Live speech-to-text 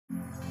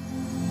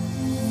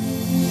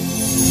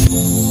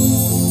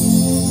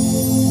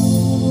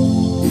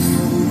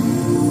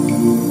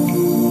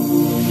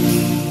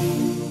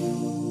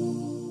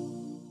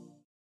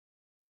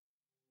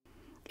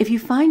If you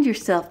find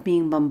yourself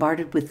being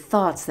bombarded with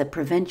thoughts that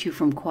prevent you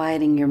from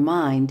quieting your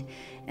mind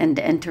and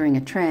entering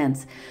a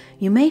trance,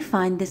 you may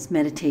find this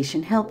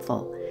meditation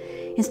helpful.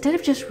 Instead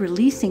of just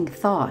releasing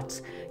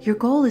thoughts, your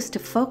goal is to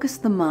focus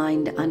the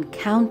mind on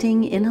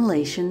counting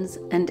inhalations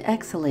and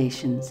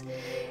exhalations.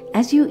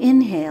 As you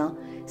inhale,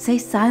 say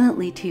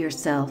silently to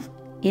yourself,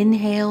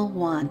 "Inhale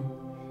 1."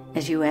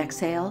 As you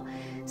exhale,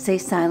 say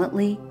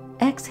silently,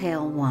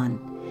 "Exhale 1."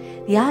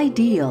 The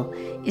ideal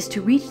is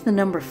to reach the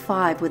number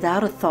 5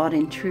 without a thought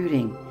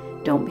intruding.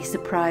 Don't be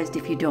surprised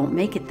if you don't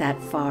make it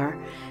that far.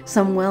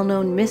 Some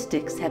well-known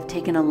mystics have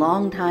taken a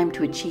long time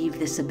to achieve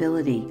this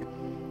ability.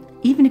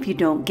 Even if you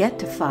don't get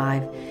to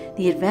 5,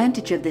 the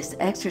advantage of this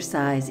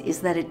exercise is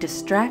that it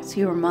distracts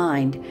your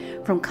mind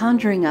from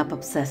conjuring up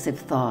obsessive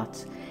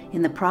thoughts.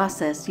 In the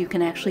process, you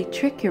can actually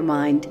trick your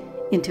mind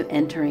into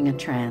entering a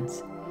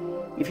trance.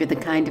 If you're the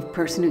kind of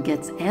person who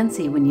gets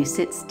antsy when you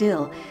sit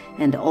still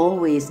and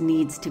always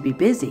needs to be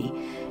busy,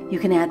 you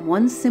can add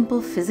one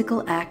simple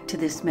physical act to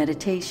this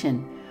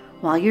meditation.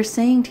 While you're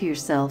saying to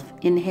yourself,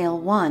 "Inhale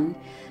 1,"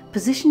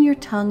 position your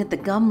tongue at the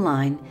gum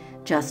line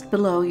just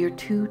below your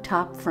 2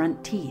 top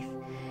front teeth.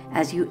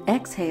 As you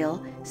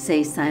exhale,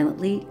 say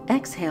silently,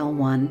 "Exhale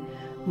 1."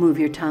 Move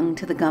your tongue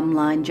to the gum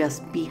line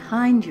just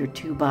behind your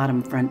 2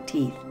 bottom front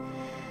teeth.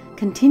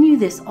 Continue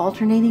this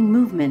alternating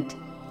movement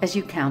as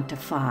you count to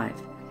 5.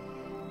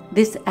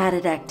 This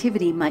added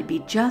activity might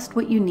be just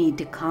what you need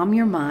to calm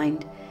your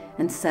mind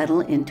and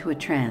settle into a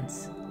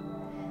trance.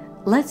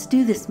 Let's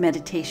do this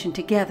meditation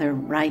together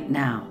right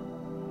now.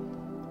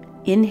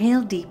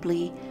 Inhale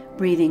deeply,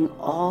 breathing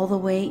all the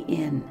way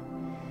in.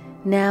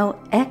 Now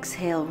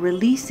exhale,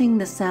 releasing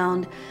the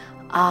sound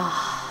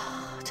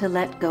 "ah" to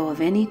let go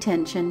of any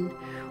tension,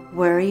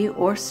 worry,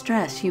 or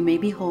stress you may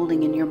be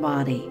holding in your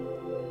body.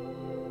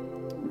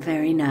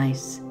 Very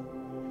nice.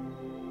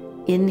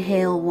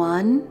 Inhale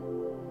 1.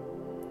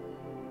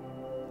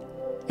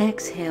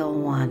 Exhale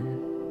 1.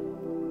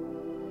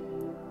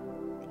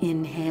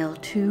 Inhale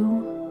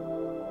 2.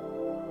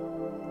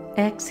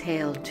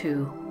 Exhale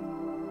 2.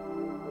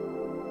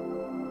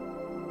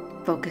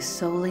 Focus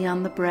solely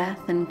on the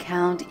breath and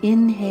count.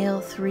 Inhale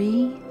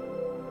 3.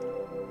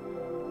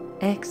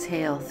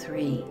 Exhale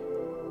 3.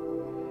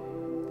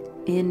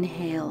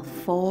 Inhale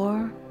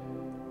 4.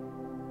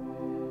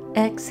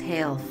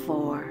 Exhale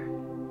 4.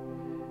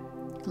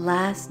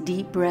 Last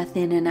deep breath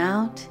in and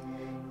out.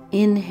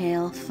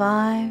 Inhale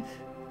 5.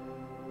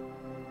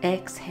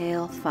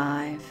 Exhale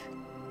 5.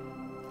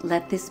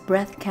 Let this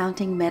breath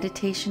counting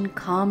meditation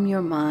calm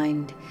your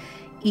mind,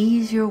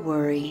 ease your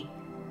worry,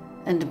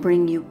 and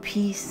bring you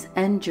peace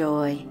and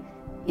joy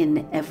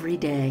in every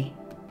day.